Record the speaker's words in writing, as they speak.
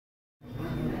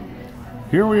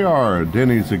Here we are at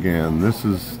Dennys again. This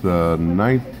is the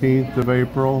 19th of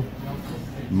April.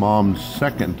 Mom's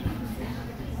second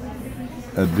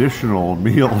additional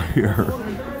meal here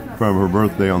from her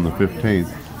birthday on the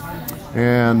 15th.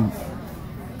 And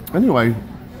anyway,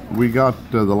 we got,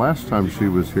 the last time she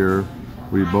was here,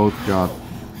 we both got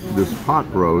this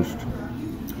pot roast.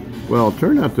 Well, it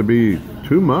turned out to be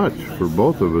too much for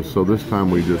both of us, so this time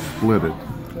we just split it.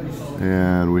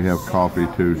 And we have coffee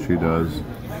too, she does.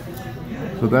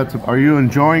 So that's, are you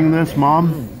enjoying this,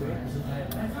 Mom?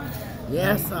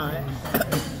 Yes, I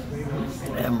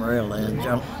am really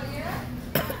enjoying.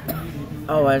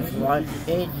 Oh, it's like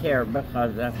eat here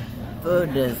because the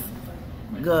food is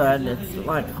good. It's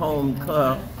like home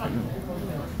cooked.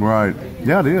 Right.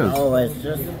 Yeah, it is. Oh, it's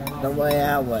just the way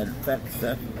I would fix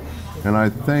it. And I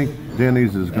think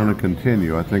Dennys is going to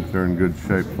continue. I think they're in good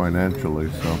shape financially,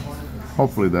 so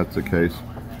hopefully that's the case.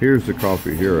 Here's the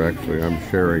coffee here, actually. I'm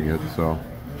sharing it, so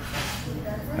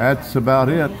that's about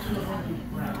it.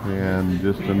 And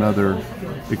just another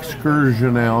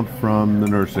excursion out from the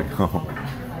nursing home.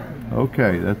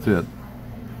 Okay, that's it.